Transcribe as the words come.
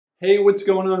Hey, what's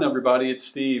going on everybody? It's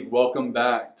Steve. Welcome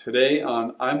back. Today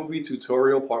on iMovie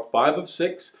tutorial part 5 of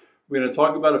 6, we're going to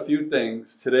talk about a few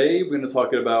things. Today we're going to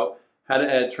talk about how to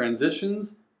add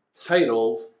transitions,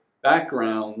 titles,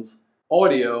 backgrounds,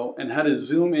 audio, and how to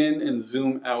zoom in and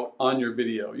zoom out on your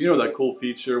video. You know that cool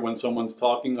feature when someone's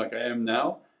talking like I am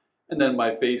now, and then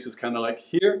my face is kind of like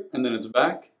here, and then it's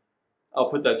back.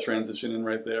 I'll put that transition in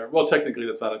right there. Well, technically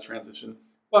that's not a transition,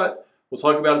 but we'll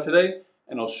talk about it today,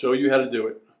 and I'll show you how to do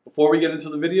it. Before we get into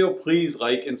the video, please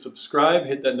like and subscribe,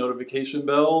 hit that notification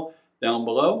bell down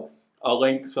below. I'll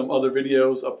link some other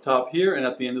videos up top here and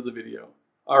at the end of the video.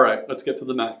 All right, let's get to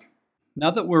the Mac.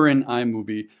 Now that we're in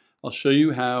iMovie, I'll show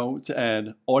you how to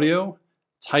add audio,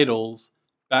 titles,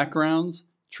 backgrounds,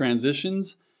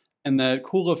 transitions, and that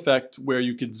cool effect where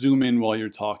you could zoom in while you're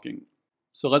talking.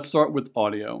 So let's start with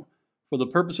audio. For the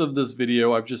purpose of this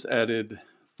video, I've just added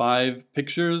 5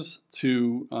 pictures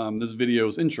to this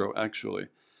video's intro, actually.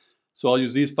 So I'll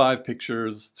use these 5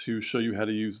 pictures to show you how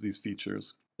to use these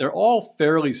features. They're all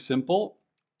fairly simple,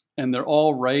 and they're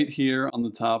all right here on the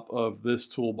top of this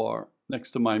toolbar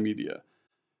next to My Media.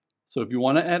 So if you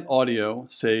want to add audio,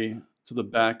 say to the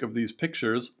back of these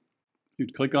pictures,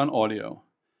 you'd click on audio.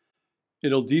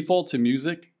 It'll default to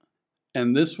music,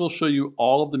 and this will show you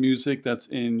all of the music that's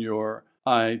in your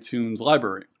iTunes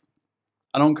library.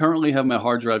 I don't currently have my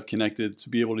hard drive connected to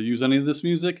be able to use any of this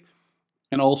music.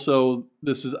 And also,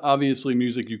 this is obviously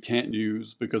music you can't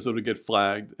use because it'll get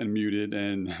flagged and muted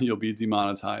and you'll be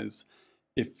demonetized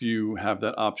if you have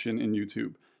that option in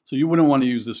YouTube. So you wouldn't want to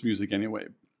use this music anyway.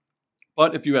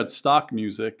 But if you had stock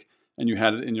music and you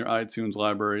had it in your iTunes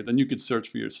library, then you could search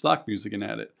for your stock music and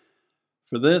add it.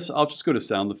 For this, I'll just go to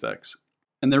sound effects.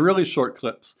 And they're really short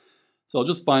clips. So I'll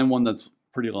just find one that's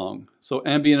pretty long. So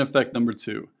ambient effect number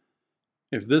 2.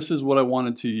 If this is what I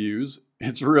wanted to use,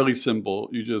 it's really simple.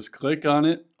 You just click on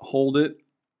it, hold it,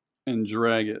 and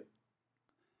drag it.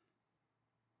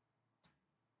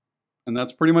 And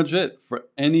that's pretty much it. For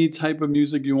any type of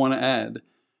music you want to add,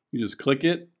 you just click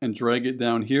it and drag it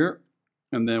down here.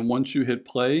 And then once you hit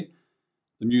play,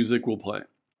 the music will play.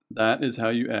 That is how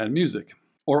you add music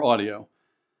or audio.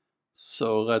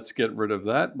 So let's get rid of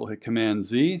that. We'll hit Command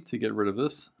Z to get rid of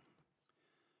this.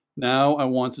 Now I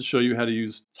want to show you how to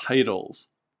use titles.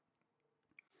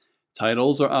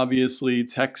 Titles are obviously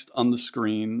text on the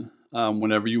screen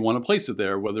whenever you want to place it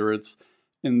there, whether it's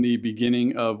in the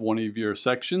beginning of one of your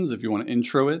sections, if you want to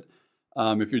intro it.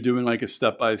 If you're doing like a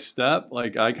step-by-step,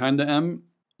 like I kind of am,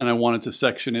 and I wanted to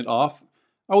section it off,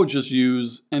 I would just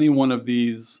use any one of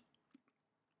these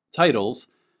titles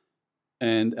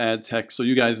and add text so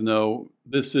you guys know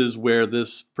this is where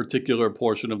this particular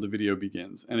portion of the video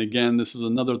begins. And again, this is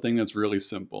another thing that's really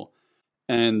simple.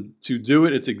 And to do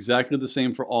it, it's exactly the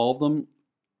same for all of them.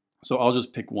 So I'll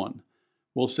just pick one.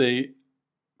 We'll say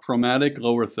chromatic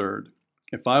lower third.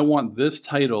 If I want this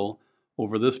title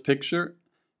over this picture,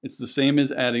 it's the same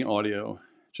as adding audio.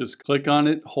 Just click on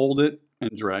it, hold it,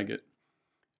 and drag it.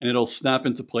 And it'll snap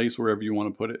into place wherever you want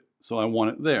to put it. So I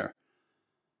want it there.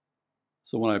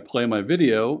 So when I play my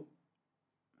video,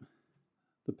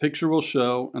 the picture will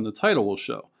show and the title will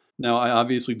show. Now I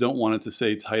obviously don't want it to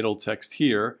say title text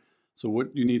here. So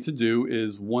what you need to do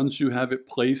is once you have it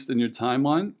placed in your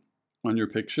timeline on your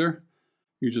picture,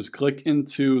 you just click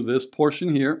into this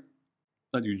portion here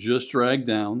that you just dragged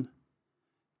down,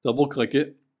 double click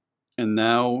it, and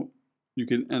now you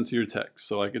can enter your text.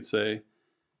 So I could say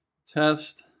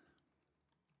test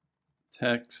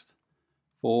text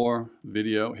for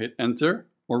video, hit enter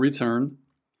or return,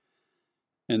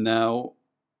 and now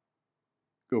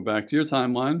go back to your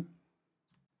timeline,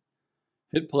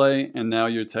 hit play, and now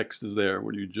your text is there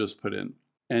where you just put in.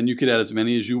 And you could add as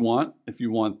many as you want. If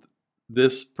you want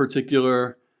this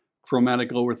particular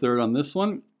chromatic lower third on this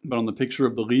one, but on the picture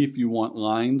of the leaf you want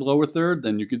lined lower third,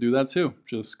 then you could do that too.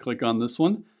 Just click on this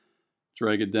one,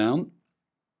 drag it down,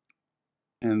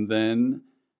 and then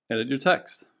edit your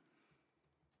text.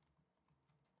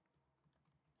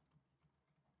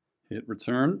 Hit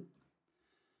return,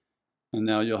 and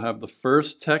now you'll have the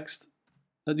first text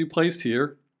that you placed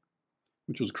here,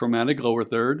 which was chromatic lower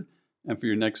third, and for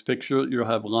your next picture, you'll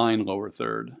have line lower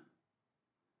third.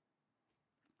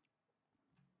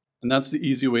 And that's the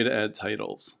easy way to add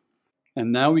titles.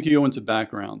 And now we can go into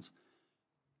backgrounds.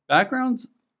 Backgrounds,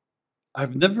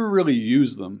 I've never really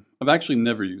used them. I've actually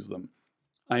never used them.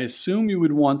 I assume you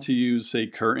would want to use, say,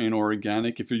 curtain or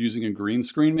organic if you're using a green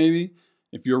screen maybe.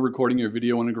 If you're recording your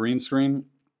video on a green screen,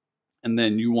 and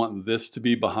then you want this to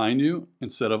be behind you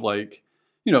instead of like,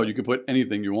 you could put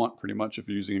anything you want pretty much if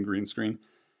you're using a green screen.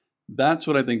 That's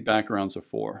what I think backgrounds are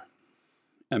for.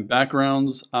 And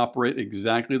backgrounds operate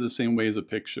exactly the same way as a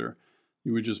picture.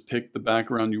 you would just pick the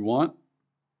background you want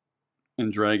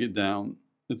and drag it down.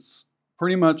 It's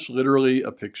pretty much literally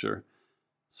a picture.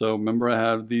 So remember I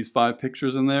have these 5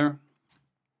 pictures in there,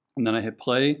 and then I hit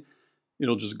play,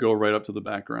 it'll just go right up to the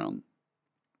background.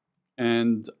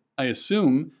 And I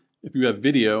assume if you have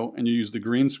video and you use the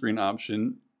green screen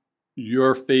option,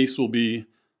 your face will be,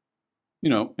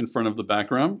 in front of the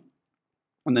background.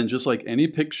 And then just like any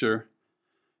picture,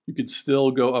 you could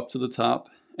still go up to the top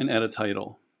and add a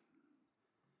title.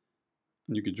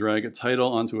 And you could drag a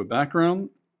title onto a background,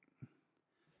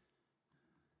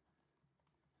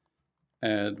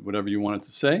 add whatever you want it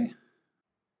to say,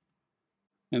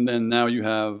 and then now you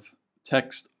have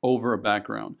text over a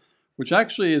background, which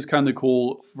actually is kind of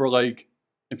cool for like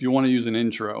if you want to use an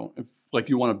intro, if like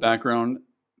you want a background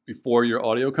before your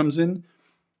audio comes in.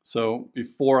 So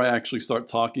before I actually start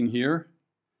talking here,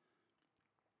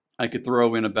 I could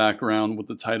throw in a background with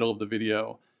the title of the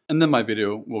video, and then my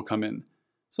video will come in.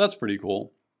 So that's pretty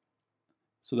cool.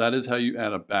 So that is how you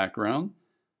add a background.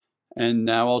 And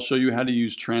now I'll show you how to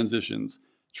use transitions.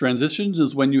 Transitions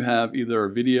is when you have either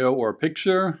a video or a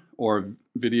picture or a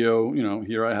video,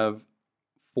 here I have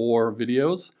 4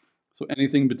 videos. So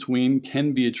anything between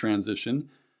can be a transition,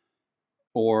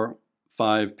 or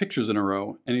 5 pictures in a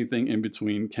row. Anything in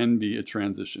between can be a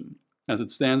transition. As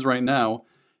it stands right now,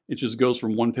 it just goes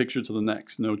from one picture to the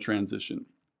next, no transition.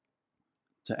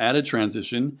 To add a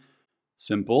transition,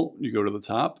 simple, you go to the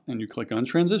top and you click on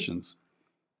transitions.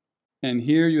 And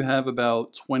here you have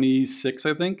about 26,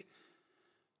 I think.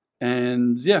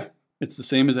 And yeah, it's the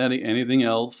same as adding anything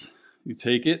else. You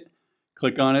take it,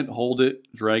 click on it, hold it,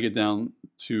 drag it down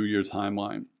to your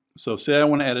timeline. So say I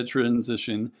want to add a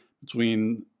transition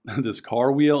between this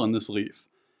car wheel and this leaf.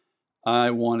 I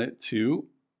want it to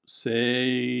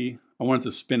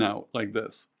spin out like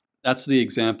this. That's the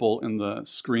example in the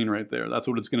screen right there. That's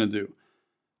what it's going to do.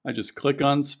 I just click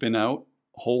on spin out,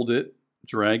 hold it,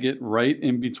 drag it right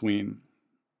in between.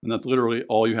 And that's literally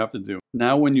all you have to do.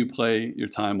 Now when you play your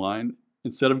timeline,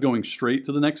 instead of going straight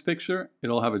to the next picture,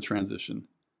 it'll have a transition.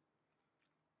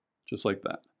 Just like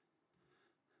that.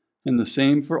 And the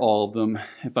same for all of them.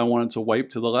 If I wanted to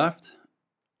wipe to the left,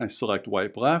 I select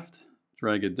wipe left,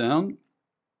 drag it down,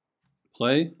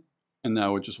 play, and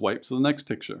now it just wipes to the next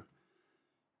picture.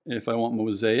 If I want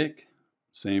mosaic,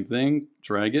 same thing,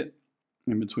 drag it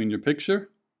in between your picture,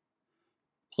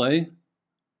 play,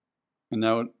 and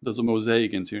now it does a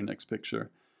mosaic into your next picture.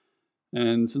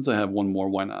 And since I have one more,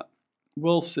 why not?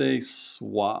 We'll say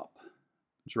swap,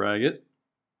 drag it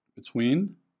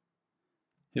between,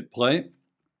 hit play,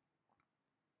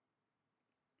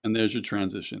 and there's your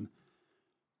transition.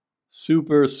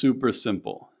 Super, super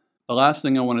simple. The last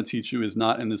thing I want to teach you is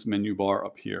not in this menu bar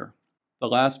up here. The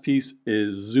last piece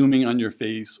is zooming on your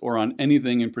face or on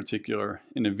anything in particular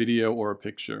in a video or a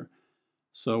picture.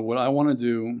 So what I want to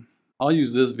do, I'll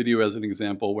use this video as an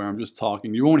example where I'm just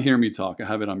talking. You won't hear me talk. I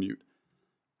have it on mute.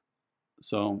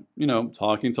 So,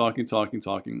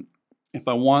 talking. If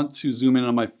I want to zoom in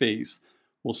on my face,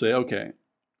 we'll say, okay,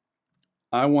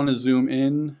 I want to zoom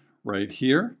in right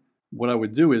here. What I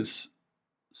would do is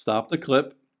stop the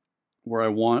clip where I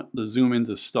want the zoom in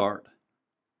to start,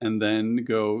 and then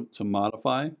go to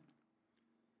modify,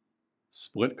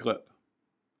 split clip.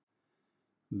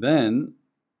 Then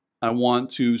I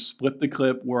want to split the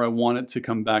clip where I want it to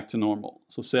come back to normal.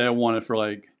 So say I want it for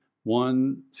like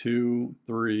 1, 2,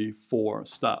 3, 4,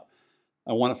 stop.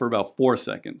 I want it for about 4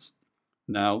 seconds.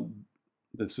 Now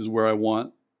this is where I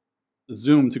want the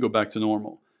zoom to go back to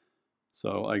normal.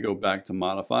 So I go back to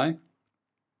modify,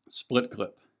 split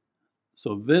clip.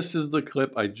 So this is the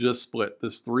clip I just split,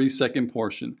 this 3-second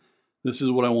portion. This is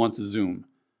what I want to zoom.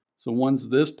 So once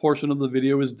this portion of the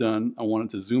video is done, I want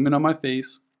it to zoom in on my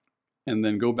face and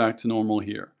then go back to normal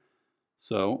here.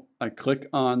 So I click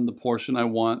on the portion I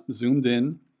want zoomed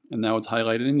in, and now it's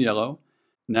highlighted in yellow.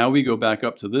 Now we go back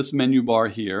up to this menu bar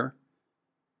here,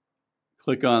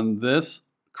 click on this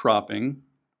cropping.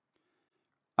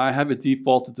 I have it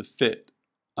defaulted to fit.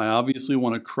 I obviously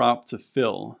want to crop to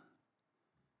fill.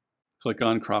 Click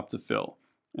on crop to fill.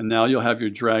 And now you'll have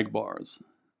your drag bars.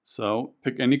 So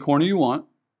pick any corner you want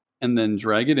and then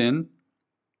drag it in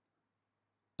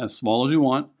as small as you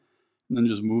want, and then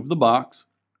just move the box.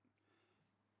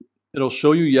 It'll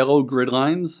show you yellow grid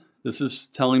lines. This is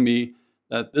telling me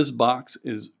that this box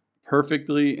is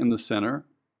perfectly in the center.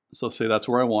 So say that's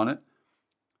where I want it.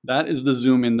 That is the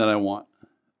zoom in that I want.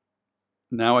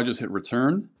 Now I just hit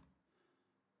return,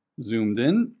 zoomed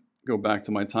in, go back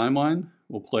to my timeline.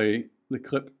 We'll play the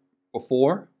clip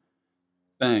before,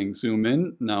 bang, zoom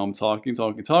in. Now I'm talking,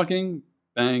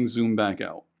 bang, zoom back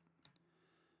out.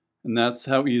 And that's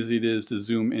how easy it is to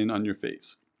zoom in on your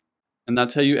face. And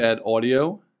that's how you add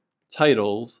audio,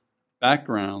 titles,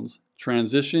 backgrounds,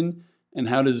 transition, and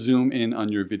how to zoom in on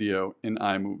your video in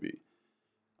iMovie.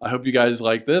 I hope you guys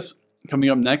like this. Coming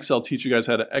up next, I'll teach you guys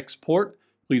how to export.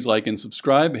 Please like and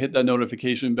subscribe. Hit that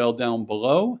notification bell down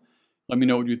below. Let me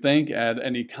know what you think. Add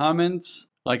any comments.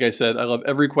 Like I said, I love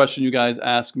every question you guys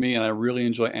ask me, and I really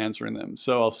enjoy answering them.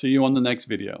 So I'll see you on the next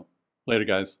video. Later,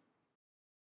 guys.